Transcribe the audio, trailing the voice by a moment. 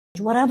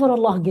whatever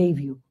Allah gave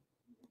you.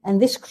 And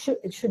this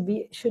should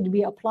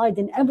be applied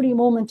in every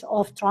moment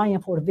of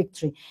triumph or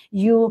victory.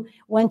 You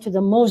went to the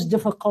most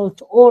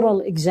difficult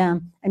oral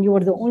exam and you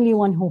were the only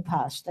one who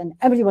passed and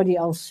everybody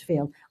else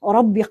failed.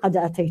 رَبِّ قَدْ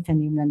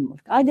أَتَيْتَنِي مِنَ الْمُلْكِ.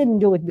 I didn't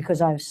do it because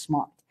I was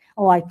smart.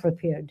 Oh, I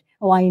prepared.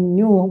 Oh, I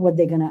knew what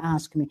they're going to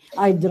ask me.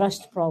 I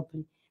dressed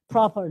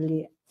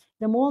properly.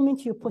 The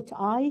moment you put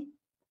I,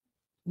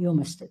 you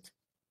missed it.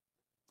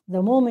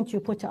 The moment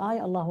you put I,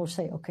 Allah will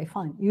say, okay,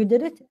 fine. You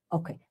did it?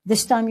 Okay.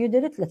 This time you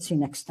did it. Let's see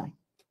next time.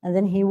 And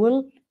then He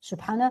will,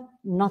 subhanahu,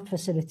 not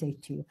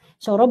facilitate to you.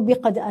 So, رَبِّ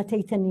قَدْ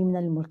أَتَيْتَنِي مِنَ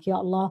الْمُلْكِ. Ya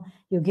Allah,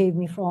 you gave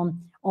me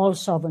from all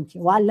sovereignty.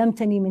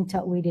 وَعَلَّمْتَنِي مِنْ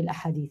تَأْوِيلِ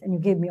الْأَحَادِيثِ. And you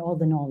gave me all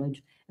the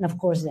knowledge. And of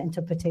course, the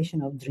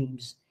interpretation of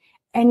dreams.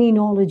 Any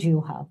knowledge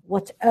you have,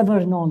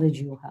 whatever knowledge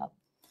you have,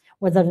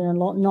 whether the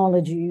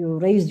knowledge you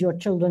raised your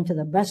children to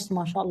the best,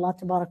 mashallah,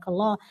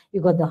 tabarakallah,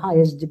 you got the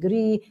highest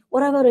degree,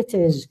 whatever it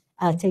is,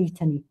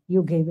 أَتَيْتَنِي,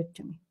 you gave it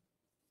to me.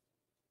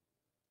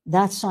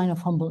 That's sign of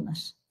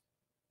humbleness.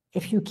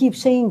 If you keep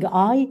saying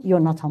I, you're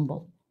not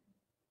humble.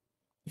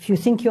 If you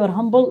think you're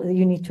humble,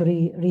 you need to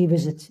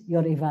revisit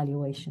your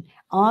evaluation.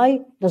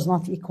 I does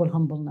not equal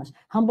humbleness.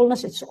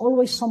 Humbleness, it's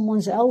always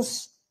someone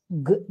else's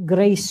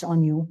grace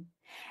on you.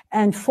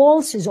 And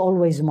false is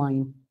always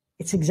mine.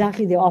 It's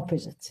exactly the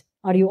opposite.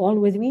 Are you all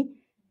with me?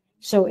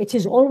 So it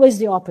is always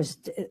the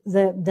opposite.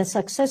 The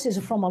success is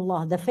from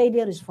Allah. The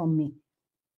failure is from me.